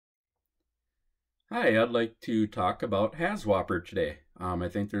Hi, I'd like to talk about Hazwoper today. I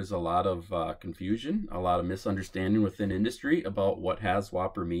think there's a lot of confusion, a lot of misunderstanding within industry about what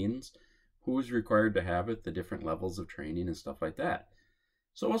Hazwoper means, who's required to have it, the different levels of training and stuff like that.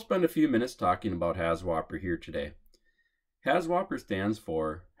 So we'll spend a few minutes talking about Hazwoper here today. Hazwoper stands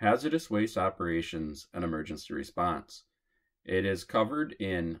for Hazardous Waste Operations and Emergency Response. It is covered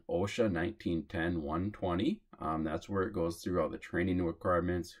in OSHA 1910-120. That's where it goes through all the training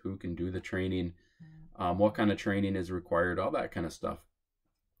requirements, who can do the training, what kind of training is required, all that kind of stuff.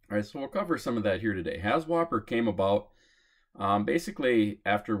 All right, so we'll cover some of that here today. Hazwoper came about basically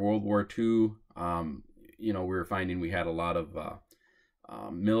after World War II. We were finding we had a lot of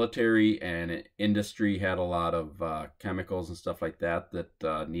military and industry had a lot of chemicals and stuff like that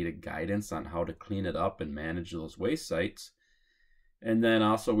needed guidance on how to clean it up and manage those waste sites. And then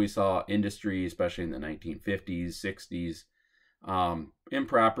also we saw industry, especially in the 1950s, 60s,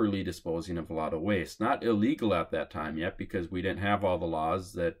 improperly disposing of a lot of waste. Not illegal at that time yet, because we didn't have all the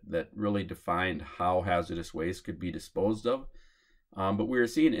laws that really defined how hazardous waste could be disposed of. But we were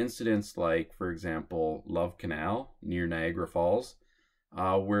seeing incidents like, for example, Love Canal near Niagara Falls,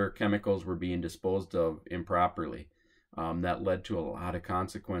 where chemicals were being disposed of improperly. That led to a lot of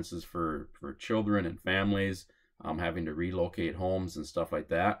consequences for children and families, having to relocate homes and stuff like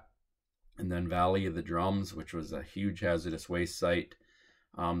that. And then Valley of the Drums, which was a huge hazardous waste site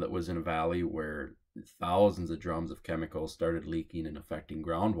that was in a valley where thousands of drums of chemicals started leaking and affecting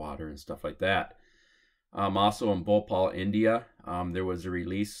groundwater and stuff like that. Also in Bhopal, India, there was a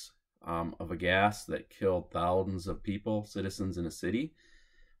release of a gas that killed thousands of people, citizens in a city.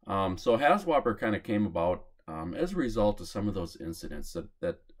 So Hazwoper kind of came about as a result of some of those incidents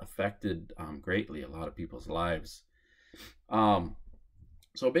that affected greatly a lot of people's lives.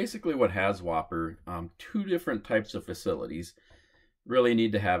 So basically what Hazwoper, two different types of facilities really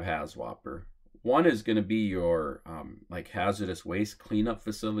need to have Hazwoper. One is going to be your like hazardous waste cleanup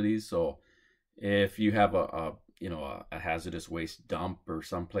facilities. So if you have a hazardous waste dump or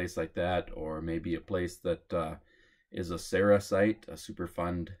someplace like that, or maybe a place that is a SARA site, a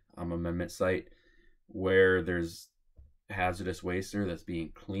Superfund Amendment site, where there's hazardous waste there that's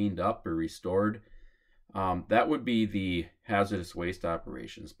being cleaned up or restored, that would be the hazardous waste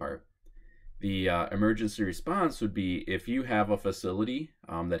operations part. The emergency response would be if you have a facility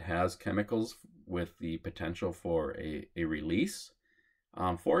that has chemicals with the potential for a release.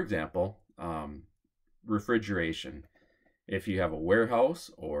 For example, refrigeration. If you have a warehouse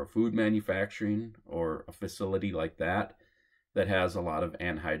or food manufacturing or a facility like that that has a lot of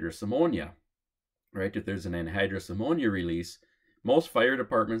anhydrous ammonia, right? If there's an anhydrous ammonia release, most fire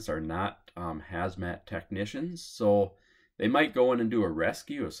departments are not hazmat technicians, so they might go in and do a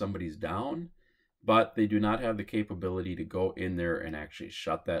rescue if somebody's down, but they do not have the capability to go in there and actually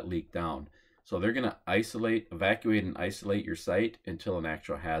shut that leak down. So they're going to evacuate and isolate your site until an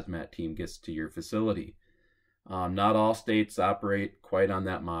actual hazmat team gets to your facility. Not all states operate quite on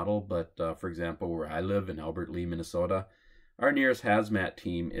that model, but for example, where I live in Albert Lea, Minnesota, our nearest hazmat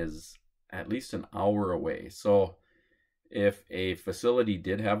team is at least an hour away. So if a facility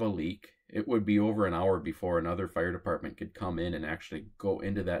did have a leak, it would be over an hour before another fire department could come in and actually go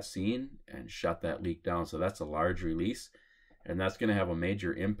into that scene and shut that leak down. So that's a large release, and that's going to have a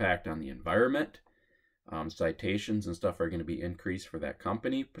major impact on the environment. Citations and stuff are going to be increased for that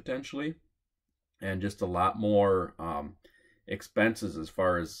company potentially, and just a lot more expenses as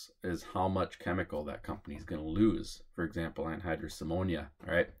far as how much chemical that company is going to lose. For example, anhydrous ammonia.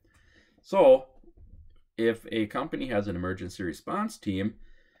 All right. So if a company has an emergency response team,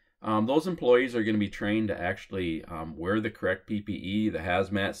 those employees are going to be trained to actually wear the correct PPE, the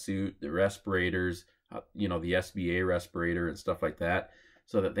hazmat suit, the respirators, the SBA respirator and stuff like that,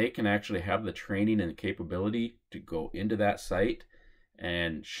 so that they can actually have the training and the capability to go into that site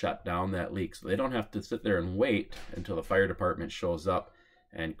and shut down that leak. So they don't have to sit there and wait until the fire department shows up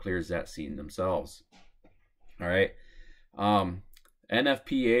and clears that scene themselves. All right.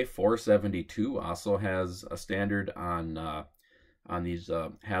 NFPA 472 also has a standard on these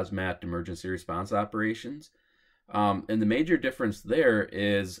hazmat emergency response operations. And the major difference there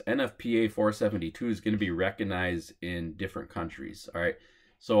is NFPA 472 is going to be recognized in different countries. All right.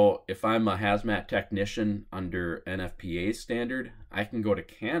 So if I'm a hazmat technician under NFPA standard, I can go to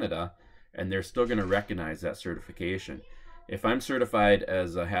Canada and they're still going to recognize that certification. If I'm certified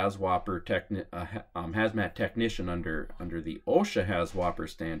as a Hazwoper hazmat technician under the OSHA Hazwoper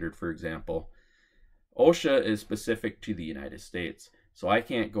standard, for example, OSHA is specific to the United States. So I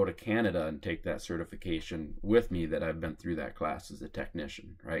can't go to Canada and take that certification with me that I've been through that class as a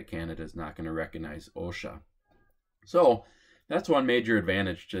technician, right? Canada is not going to recognize OSHA. So that's one major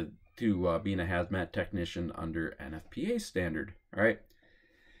advantage to to being a hazmat technician under NFPA standard. All right.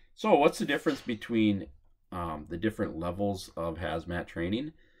 So what's the difference between the different levels of hazmat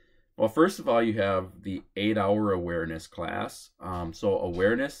training? Well, first of all, you have the 8-hour awareness class. So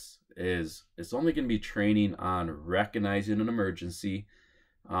awareness it's only going to be training on recognizing an emergency.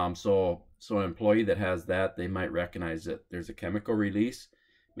 So an employee that has that, they might recognize that there's a chemical release,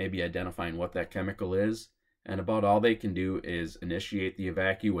 maybe identifying what that chemical is, and about all they can do is initiate the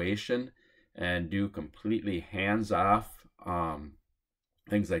evacuation and do completely hands-off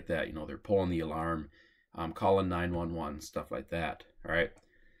things like that. You know, they're pulling the alarm, calling 911, stuff like that. All right.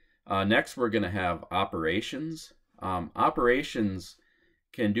 Next, we're going to have operations. Operations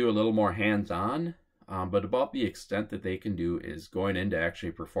can do a little more hands-on, but about the extent that they can do is going in to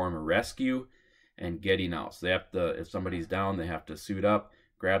actually perform a rescue and getting out. So they have to, if somebody's down, they have to suit up,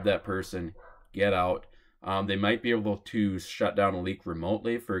 grab that person, get out. They might be able to shut down a leak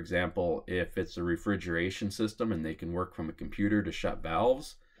remotely. For example, if it's a refrigeration system and they can work from a computer to shut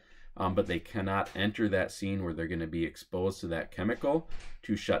valves, but they cannot enter that scene where they're going to be exposed to that chemical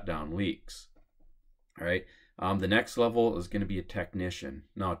to shut down leaks. All right. The next level is going to be a technician.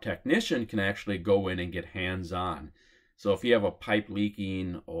 Now, a technician can actually go in and get hands-on. So if you have a pipe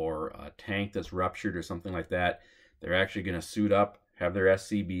leaking or a tank that's ruptured or something like that, they're actually going to suit up, have their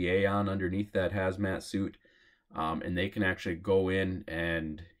SCBA on underneath that hazmat suit, and they can actually go in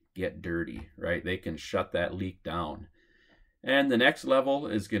and get dirty, right? They can shut that leak down. And the next level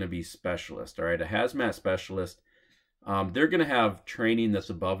is going to be specialist, all right? A hazmat specialist, they're going to have training that's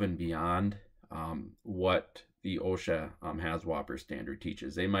above and beyond what the OSHA Hazwoper standard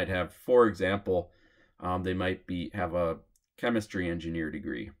teaches. They might have, for example, they might have a chemistry engineer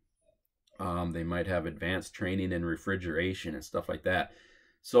degree. They might have advanced training in refrigeration and stuff like that.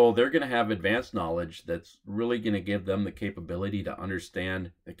 So they're going to have advanced knowledge that's really going to give them the capability to understand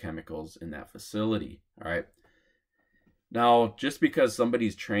the chemicals in that facility. All right. Now, just because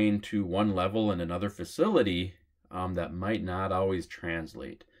somebody's trained to one level in another facility, that might not always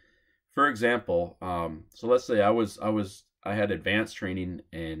translate. For example, so let's say I had advanced training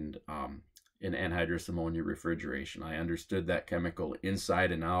in anhydrous ammonia refrigeration. I understood that chemical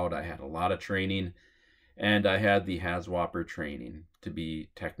inside and out. I had a lot of training, and I had the Hazwoper training to be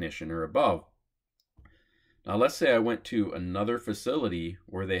technician or above. Now, let's say I went to another facility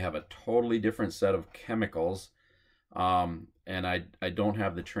where they have a totally different set of chemicals, and I don't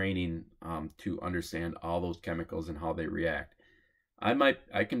have the training to understand all those chemicals and how they react.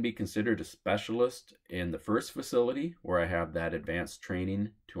 I can be considered a specialist in the first facility where I have that advanced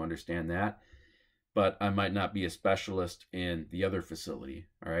training to understand that, but I might not be a specialist in the other facility.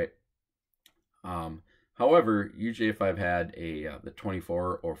 All right. However, usually if I've had the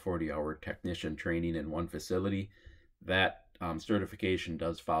 24 or 40-hour technician training in one facility, that certification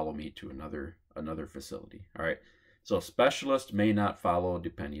does follow me to another facility. All right. So specialist may not follow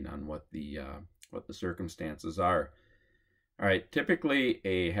depending on what the circumstances are. All right, typically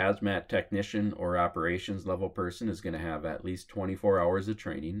a hazmat technician or operations level person is going to have at least 24 hours of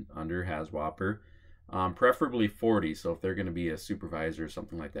training under Hazwoper, preferably 40. So if they're going to be a supervisor or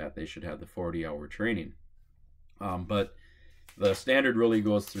something like that, they should have the 40-hour training. But the standard really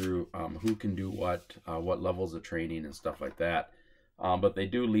goes through who can do what levels of training and stuff like that. But they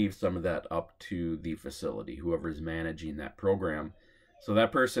do leave some of that up to the facility, whoever's managing that program. So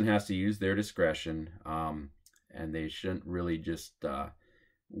that person has to use their discretion. And they shouldn't really just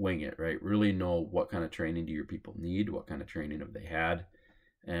wing it, right? Really know what kind of training do your people need, what kind of training have they had,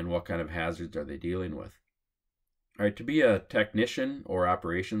 and what kind of hazards are they dealing with. All right, to be a technician or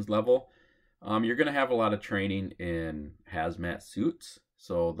operations level, you're going to have a lot of training in hazmat suits,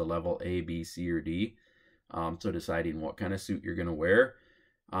 so the level A, B, C, or D. So deciding what kind of suit you're going to wear,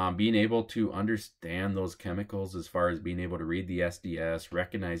 being able to understand those chemicals as far as being able to read the SDS,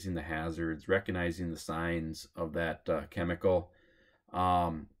 recognizing the hazards, recognizing the signs of that chemical,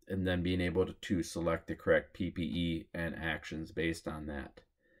 and then being able to select the correct PPE and actions based on that.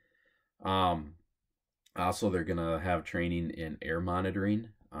 Also, they're going to have training in air monitoring,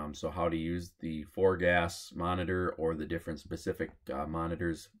 so how to use the 4-gas monitor or the different specific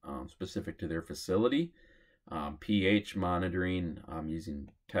monitors specific to their facility. pH monitoring, using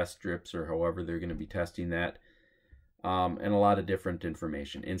test strips or however they're going to be testing that, and a lot of different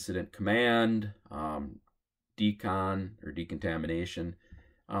information. Incident command, decon or decontamination,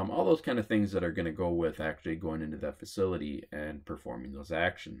 all those kind of things that are going to go with actually going into that facility and performing those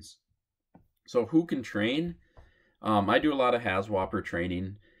actions. So who can train? I do a lot of Hazwoper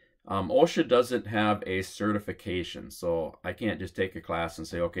training. OSHA doesn't have a certification, so I can't just take a class and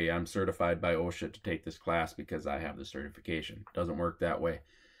say, okay, I'm certified by OSHA to take this class because I have the certification. It doesn't work that way.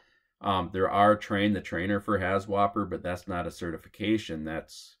 There are train the trainer for Hazwoper, but that's not a certification.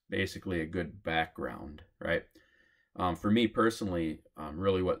 That's basically a good background, right? For me personally,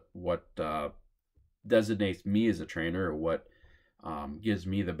 really what designates me as a trainer, or what gives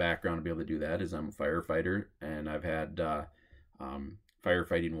me the background to be able to do that, is I'm a firefighter, and I've had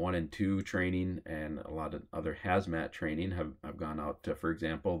firefighting 1 and 2 training and a lot of other hazmat training. I've gone out to, for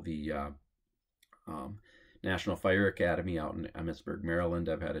example, the National Fire Academy out in Emmitsburg, Maryland.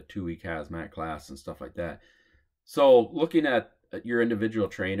 I've had a 2-week hazmat class and stuff like that. So looking at your individual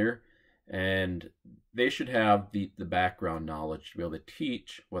trainer, and they should have the background knowledge to be able to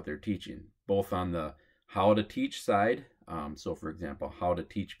teach what they're teaching, both on the how to teach side. So for example, how to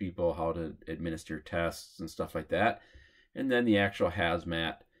teach people how to administer tests and stuff like that. And then the actual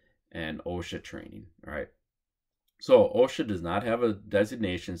hazmat and OSHA training, all right? So OSHA does not have a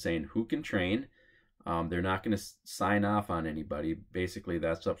designation saying who can train. They're not going to sign off on anybody. Basically,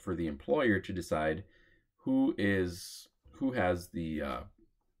 that's up for the employer to decide who has the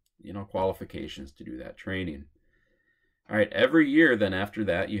qualifications to do that training. All right, every year then after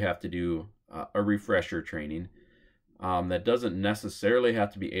that, you have to do a refresher training. That doesn't necessarily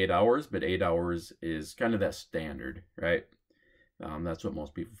have to be 8 hours, but 8 hours is kind of that standard, right? That's what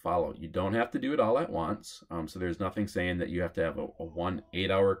most people follow. You don't have to do it all at once. So there's nothing saying that you have to have a 1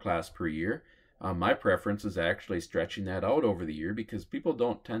 8-hour class per year. My preference is actually stretching that out over the year, because people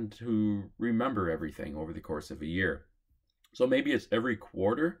don't tend to remember everything over the course of a year. So maybe it's every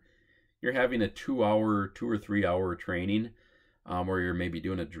quarter you're having a 2-hour, 2 or 3 hour training, where you're maybe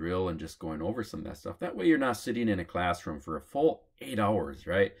doing a drill and just going over some of that stuff. That way you're not sitting in a classroom for a full 8 hours,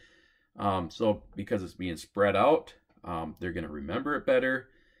 right? So because it's being spread out, they're going to remember it better,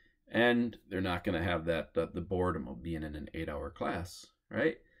 and they're not going to have that the boredom of being in an 8-hour class,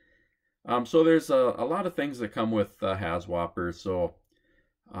 right? So there's a lot of things that come with Hazwoper. So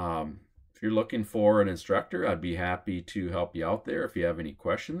if you're looking for an instructor, I'd be happy to help you out there. If you have any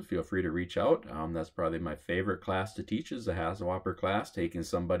questions, feel free to reach out. That's probably my favorite class to teach, is the Hazwoper class, taking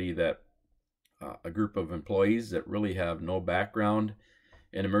somebody that a group of employees that really have no background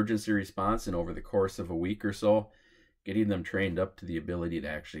in emergency response, and over the course of a week or so, getting them trained up to the ability to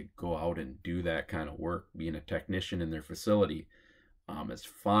actually go out and do that kind of work, being a technician in their facility. It's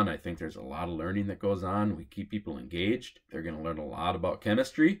fun. I think there's a lot of learning that goes on. We keep people engaged. They're going to learn a lot about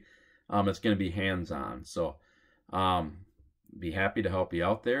chemistry. It's going to be hands-on. So be happy to help you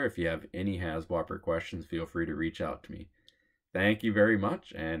out there. If you have any Hazwoper questions, feel free to reach out to me. Thank you very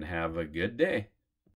much, and have a good day.